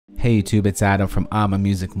Hey YouTube, it's Adam from I'm a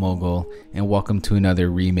Music Mogul, and welcome to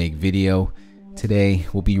another remake video. Today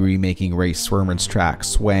we'll be remaking Rae Sremmurd's track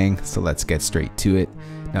Swang, so let's get straight to it.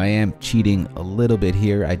 Now I am cheating a little bit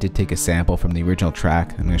here. I did take a sample from the original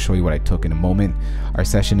track. I'm going to show you what I took in a moment. Our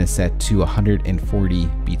session is set to 140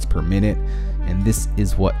 beats per minute, and this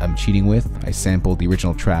is what I'm cheating with. I sampled the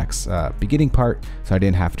original track's beginning part, so I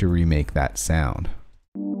didn't have to remake that sound.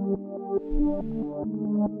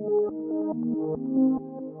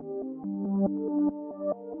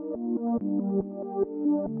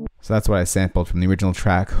 So that's what I sampled from the original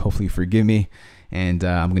track. Hopefully forgive me. And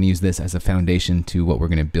I'm going to use this as a foundation to what we're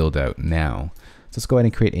going to build out now. So let's go ahead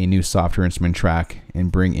and create a new software instrument track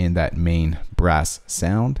and bring in that main brass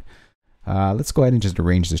sound. Let's go ahead and just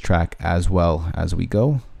arrange this track as well as we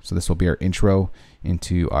go. So this will be our intro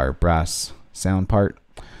into our brass sound part.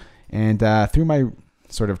 And through my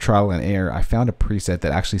sort of trial and error, I found a preset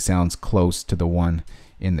that actually sounds close to the one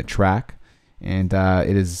in the track. And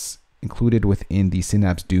it is included within the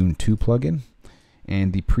Synapse Dune 2 plugin,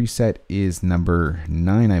 and the preset is number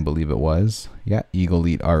 9, I believe it was. Yeah, Eagle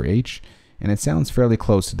Lead RH, and it sounds fairly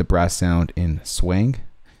close to the brass sound in Swang.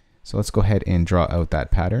 So let's go ahead and draw out that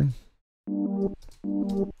pattern. If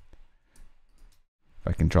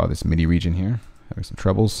I can draw this MIDI region here, having some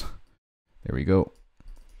troubles. There we go.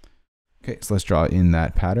 Okay, so let's draw in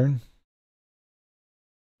that pattern.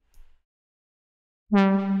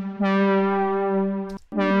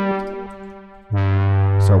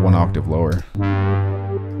 Start one octave lower.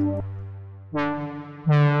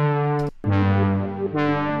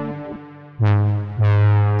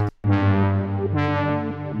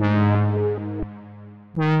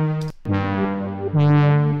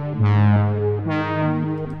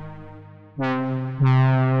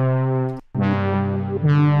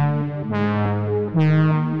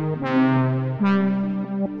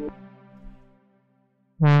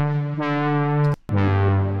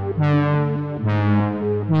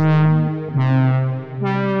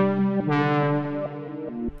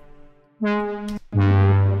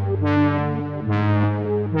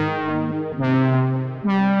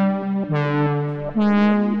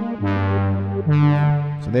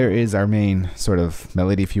 There is our main sort of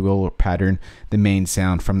melody, if you will, or pattern, the main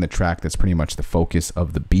sound from the track. That's pretty much the focus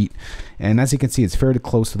of the beat. And as you can see, it's fairly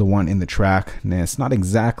close to the one in the track. And it's not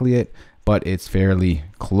exactly it, but it's fairly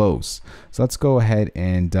close. So let's go ahead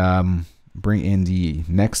and bring in the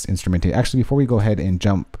next instrumentation. Actually, before we go ahead and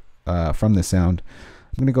jump from the sound,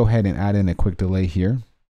 I'm going to go ahead and add in a quick delay here.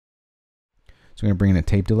 So I'm going to bring in a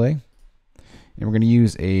tape delay. And we're going to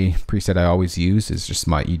use a preset I always use. It's just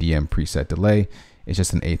my EDM preset delay. It's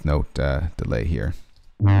just an 8th note delay here.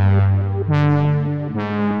 And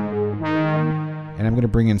I'm going to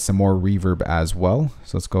bring in some more reverb as well.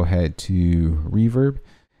 So let's go ahead to reverb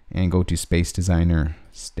and go to Space Designer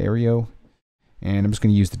Stereo. And I'm just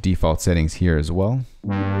going to use the default settings here as well.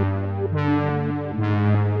 I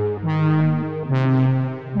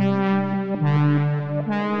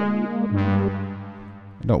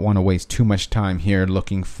don't want to waste too much time here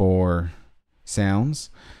looking for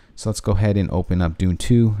sounds. So let's go ahead and open up Dune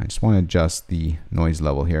 2. I just want to adjust the noise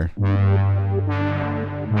level here.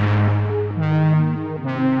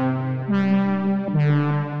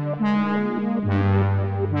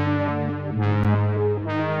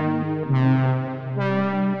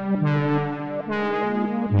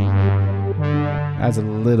 Adds a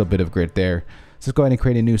little bit of grit there. So let's go ahead and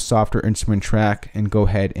create a new software instrument track and go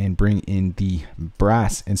ahead and bring in the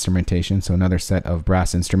brass instrumentation. So another set of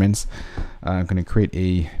brass instruments. I'm going to create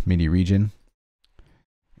a MIDI region.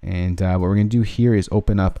 And what we're going to do here is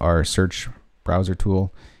open up our search browser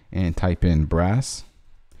tool and type in brass.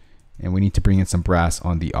 And we need to bring in some brass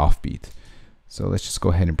on the offbeat. So let's just go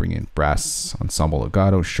ahead and bring in brass ensemble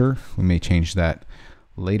legato. Sure, we may change that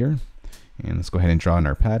later. And let's go ahead and draw in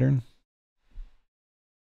our pattern.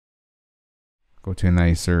 Go to a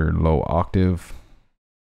nicer low octave.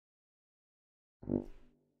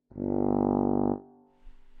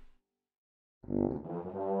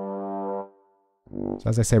 So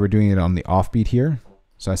as I said, we're doing it on the offbeat here.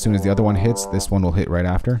 So as soon as the other one hits, this one will hit right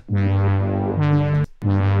after.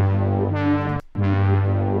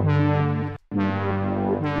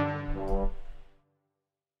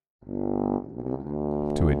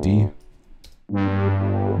 To a D.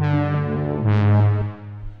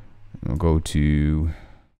 We'll go to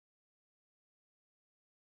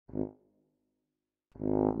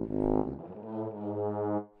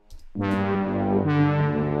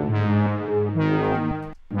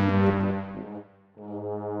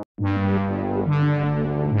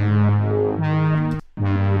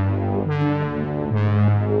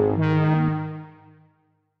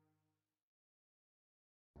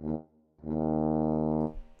See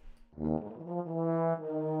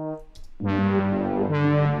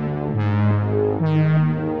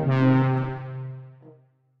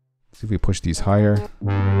if we push these higher.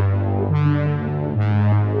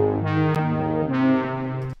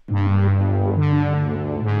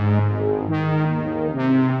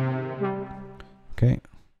 Okay.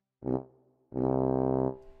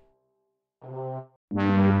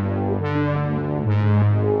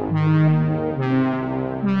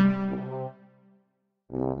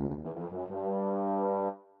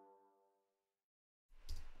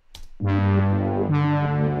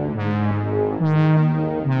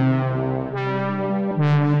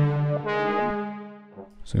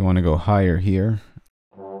 So we want to go higher here.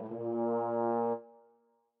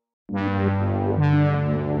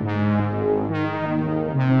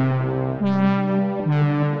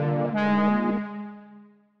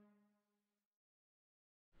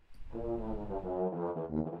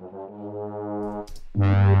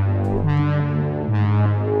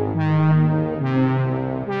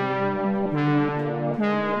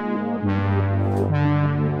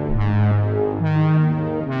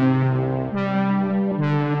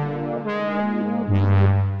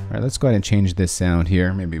 All right, let's go ahead and change this sound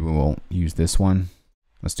here. Maybe we won't use this one.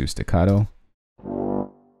 Let's do staccato.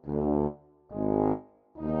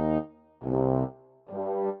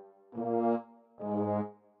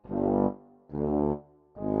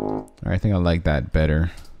 All right, I think I like that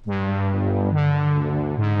better.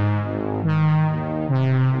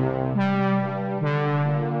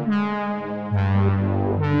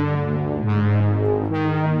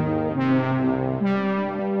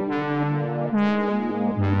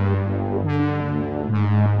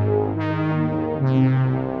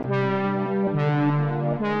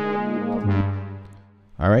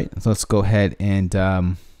 All right, so let's go ahead and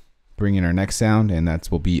bring in our next sound, and that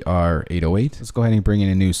will be our 808. Let's go ahead and bring in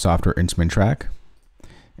a new software instrument track.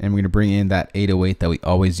 And we're going to bring in that 808 that we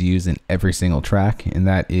always use in every single track, and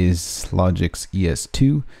that is Logic's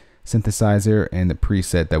ES2 synthesizer, and the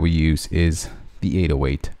preset that we use is the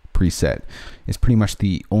 808 preset. It's pretty much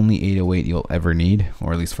the only 808 you'll ever need,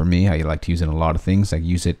 or at least for me, I like to use it in a lot of things. I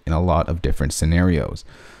use it in a lot of different scenarios.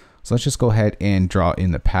 So let's just go ahead and draw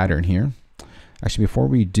in the pattern here. Actually, before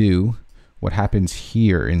we do, what happens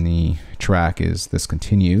here in the track is this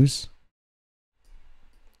continues.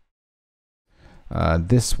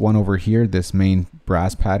 This one over here, this main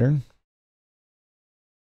brass pattern,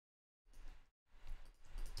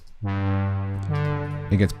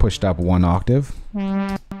 it gets pushed up one octave.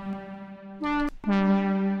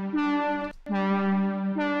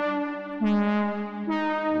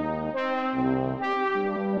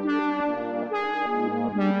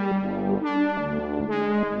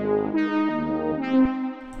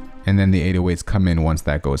 And then the 808s come in once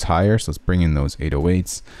that goes higher. So let's bring in those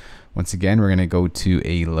 808s. Once again, we're going to go to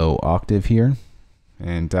a low octave here.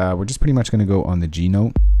 And we're just pretty much going to go on the G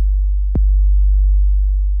note.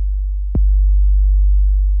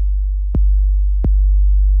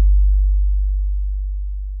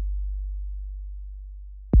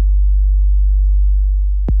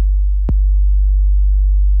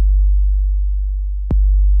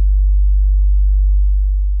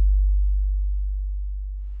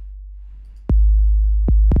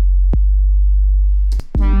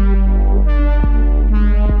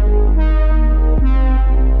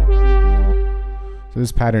 So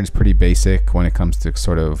this pattern is pretty basic when it comes to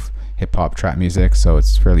sort of hip hop trap music, so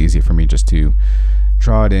it's fairly easy for me just to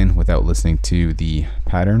draw it in without listening to the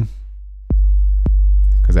pattern,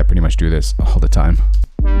 because I pretty much do this all the time.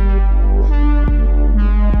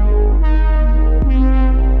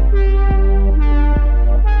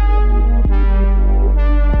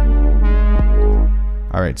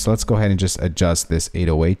 All right, so let's go ahead and just adjust this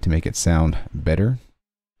 808 to make it sound better.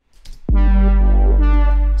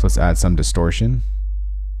 So let's add some distortion.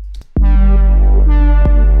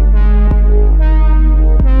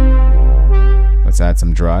 Let's add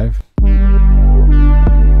some drive. I'm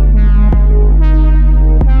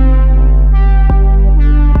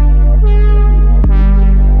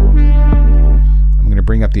going to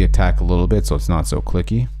bring up the attack a little bit so it's not so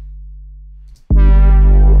clicky. I'm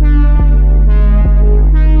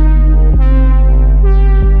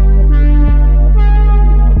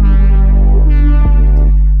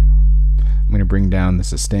going to bring down the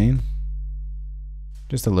sustain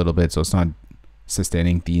just a little bit so it's not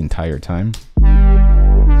sustaining the entire time.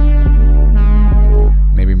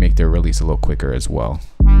 Maybe make their release a little quicker as well.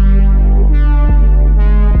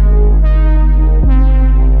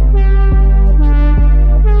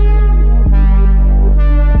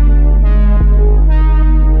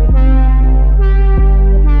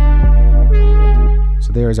 So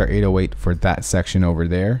So there is our 808 for that section over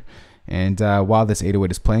there. And while this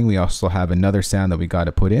 808 is playing, we also have another sound that we got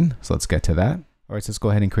to put in. So let's get to that. All right, so let's go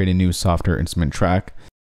ahead and create a new software instrument track.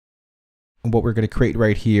 And what we're going to create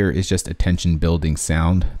right here is just a tension building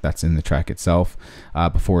sound that's in the track itself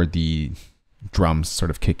before the drums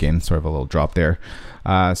sort of kick in, sort of a little drop there.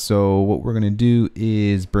 So what we're going to do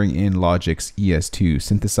is bring in Logic's ES2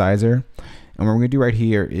 synthesizer. And what we're going to do right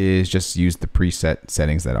here is just use the preset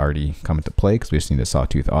settings that already come into play, because we just need a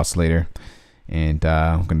sawtooth oscillator. And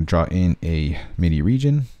I'm going to draw in a MIDI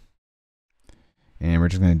region. And we're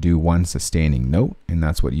just going to do one sustaining note. And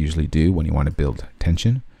that's what you usually do when you want to build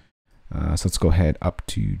tension. So let's go ahead up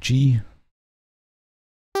to G.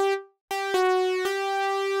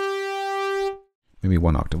 Maybe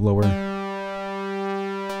one octave lower.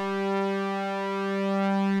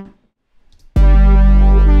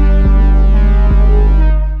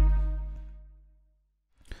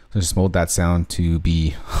 So just mold that sound to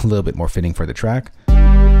be a little bit more fitting for the track.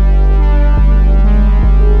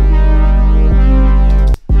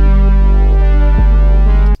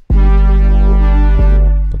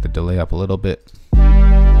 Put the delay up a little bit.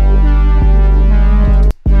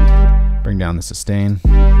 Bring down the sustain.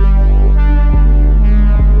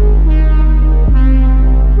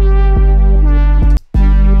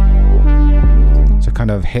 So it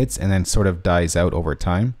kind of hits and then sort of dies out over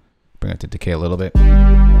time. Bring it to decay a little bit.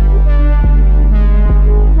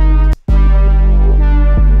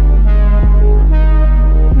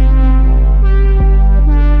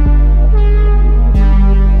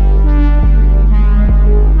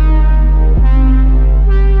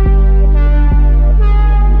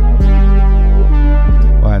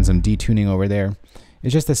 Some detuning over there.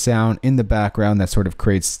 It's just a sound in the background that sort of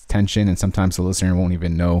creates tension, and sometimes the listener won't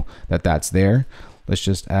even know that that's there. Let's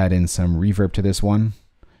just add in some reverb to this one.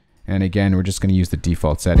 And again, we're just going to use the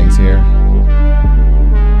default settings here.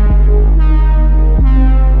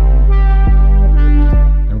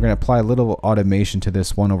 And we're going to apply a little automation to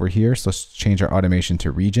this one over here. So let's change our automation to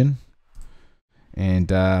region. And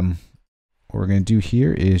what we're going to do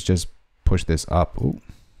here is just push this up. Ooh.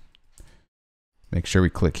 Make sure we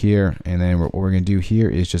click here, and then what we're going to do here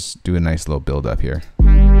is just do a nice little build up here.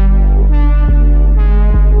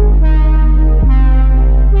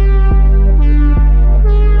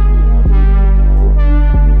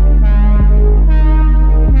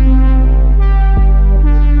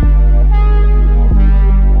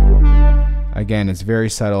 Again, it's very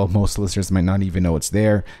subtle. Most listeners might not even know it's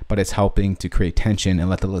there, but it's helping to create tension and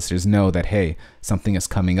let the listeners know that, hey, something is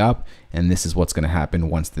coming up, and this is what's going to happen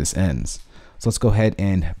once this ends. So let's go ahead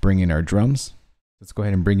and bring in our drums. Let's go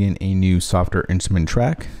ahead and bring in a new software instrument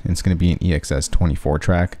track. And it's going to be an EXS24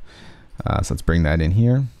 track. So let's bring that in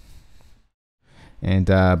here. And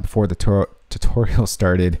before the tutorial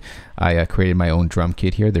started, I created my own drum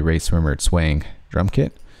kit here, the Rae Sremmurd Swang drum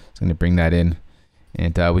kit. So I'm going to bring that in.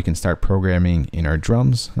 And we can start programming in our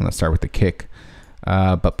drums. And let's start with the kick.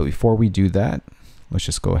 But before we do that, let's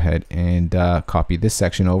just go ahead and copy this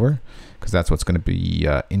section over, because that's what's going to be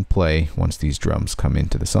in play once these drums come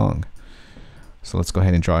into the song. So let's go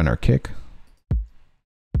ahead and draw in our kick.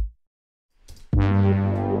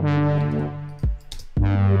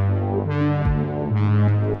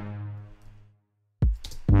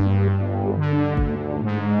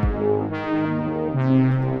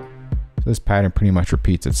 So this pattern pretty much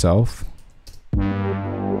repeats itself.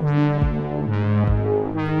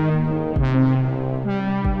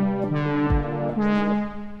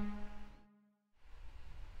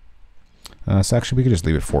 So actually we could just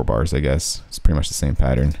leave it 4 bars, I guess. It's pretty much the same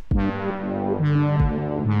pattern.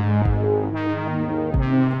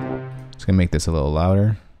 Just gonna make this a little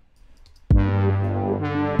louder.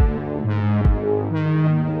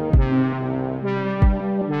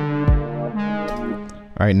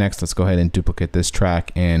 All right, next let's go ahead and duplicate this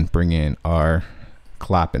track and bring in our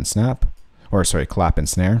clap and snap, or sorry, clap and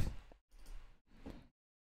snare.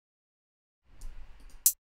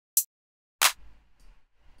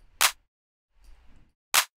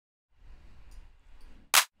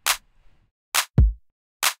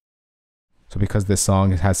 So because this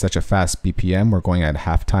song has such a fast BPM, we're going at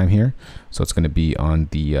halftime here. So it's going to be on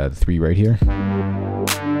the 3 right here.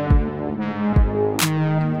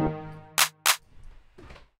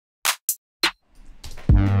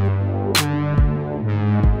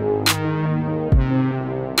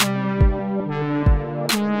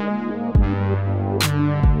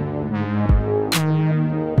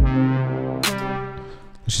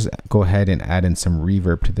 Let's just go ahead and add in some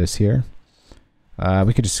reverb to this here.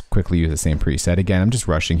 We could just quickly use the same preset. Again, I'm just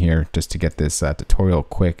rushing here just to get this tutorial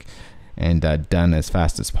quick and done as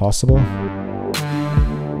fast as possible.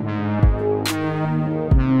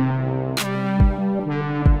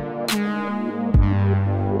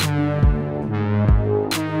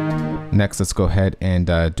 Next, let's go ahead and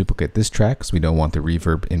duplicate this track because we don't want the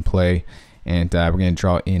reverb in play. And we're going to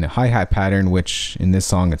draw in a hi-hat pattern, which in this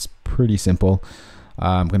song, it's pretty simple.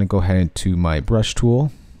 I'm going to go ahead into my brush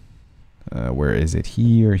tool. Where is it?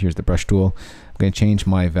 Here. Here's the brush tool. I'm going to change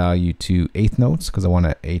my value to 8th notes because I want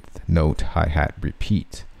an 8th note hi-hat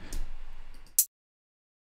repeat.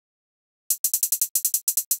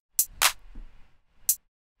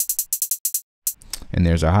 And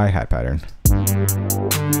there's our hi-hat pattern.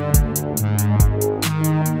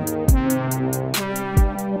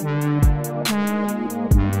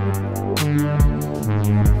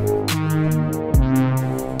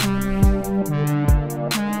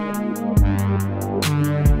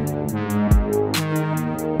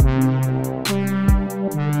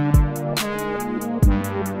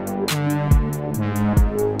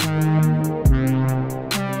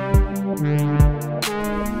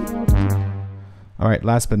 All right,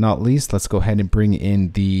 last but not least, let's go ahead and bring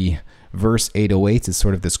in the verse 808s. It's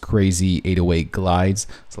sort of this crazy 808 glides.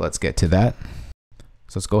 So let's get to that.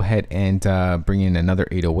 So let's go ahead and bring in another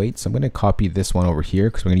 808. So I'm going to copy this one over here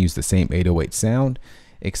because we're going to use the same 808 sound,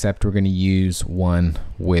 except we're going to use one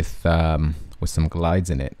with some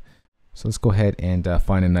glides in it. So let's go ahead and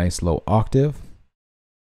find a nice low octave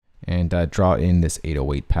and draw in this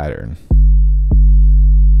 808 pattern.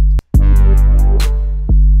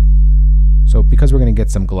 So because we're going to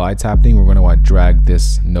get some glides happening, we're going to want to drag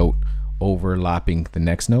this note overlapping the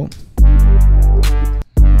next note.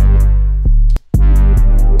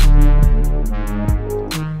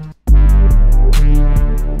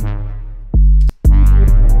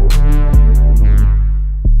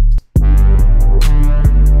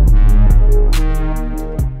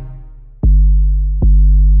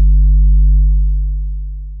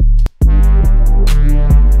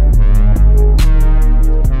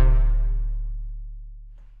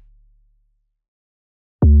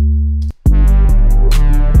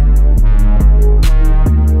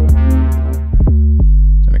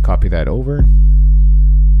 Copy that over.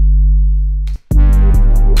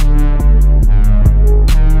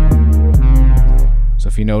 So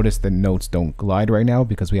if you notice, the notes don't glide right now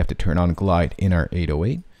because we have to turn on glide in our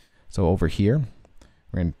 808. So over here,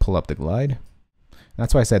 we're going to pull up the glide.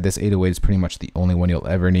 That's why I said this 808 is pretty much the only one you'll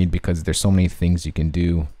ever need because there's so many things you can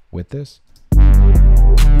do with this.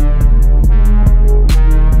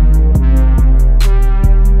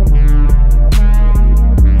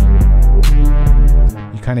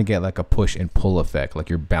 Kind of get like a push and pull effect, like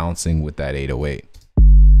you're bouncing with that 808.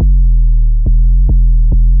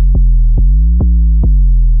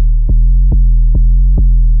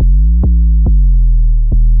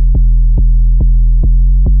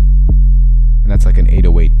 And that's like an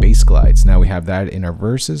 808 bass glide. So now we have that in our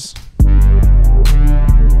verses.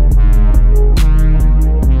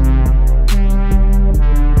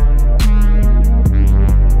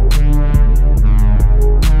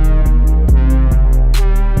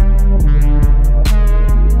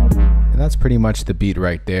 That's pretty much the beat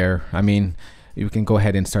right there. I mean, you can go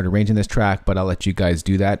ahead and start arranging this track, but I'll let you guys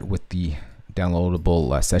do that with the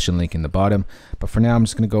downloadable session link in the bottom. But for now, I'm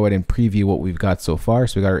just going to go ahead and preview what we've got so far.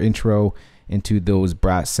 So we got our intro into those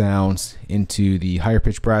brass sounds, into the higher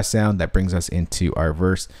pitch brass sound that brings us into our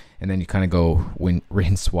verse. And then you kind of go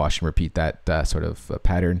rinse, wash, and repeat that sort of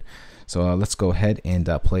pattern. So let's go ahead and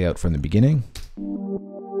play out from the beginning.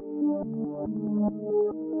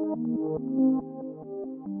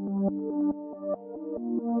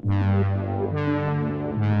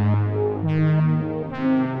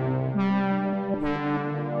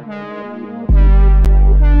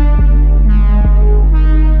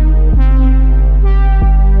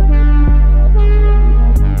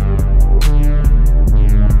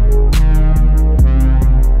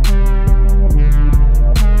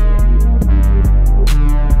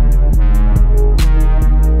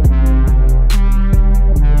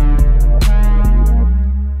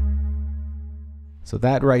 So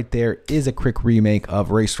that right there is a quick remake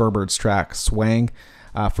of Rae Sremmurd's track Swang.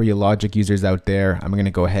 For you Logic users out there, I'm going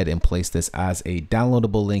to go ahead and place this as a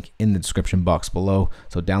downloadable link in the description box below.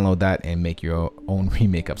 So download that and make your own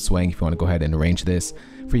remake of Swang if you want to go ahead and arrange this.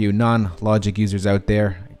 For you non-Logic users out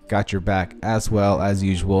there, got your back as well as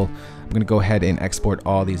usual. I'm going to go ahead and export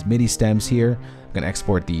all these MIDI stems here. I'm going to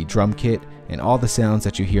export the drum kit and all the sounds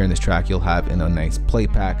that you hear in this track you'll have in a nice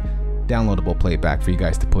playback. Downloadable playback for you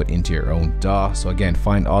guys to put into your own DAW. So again,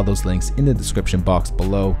 find all those links in the description box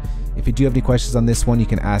below. If you do have any questions on this one, you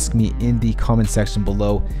can ask me in the comment section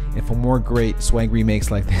below. And for more great Swang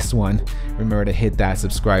remakes like this one, remember to hit that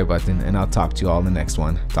subscribe button, and I'll talk to you all in the next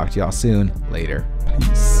one. Talk to you all soon. Later.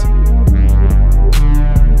 Peace.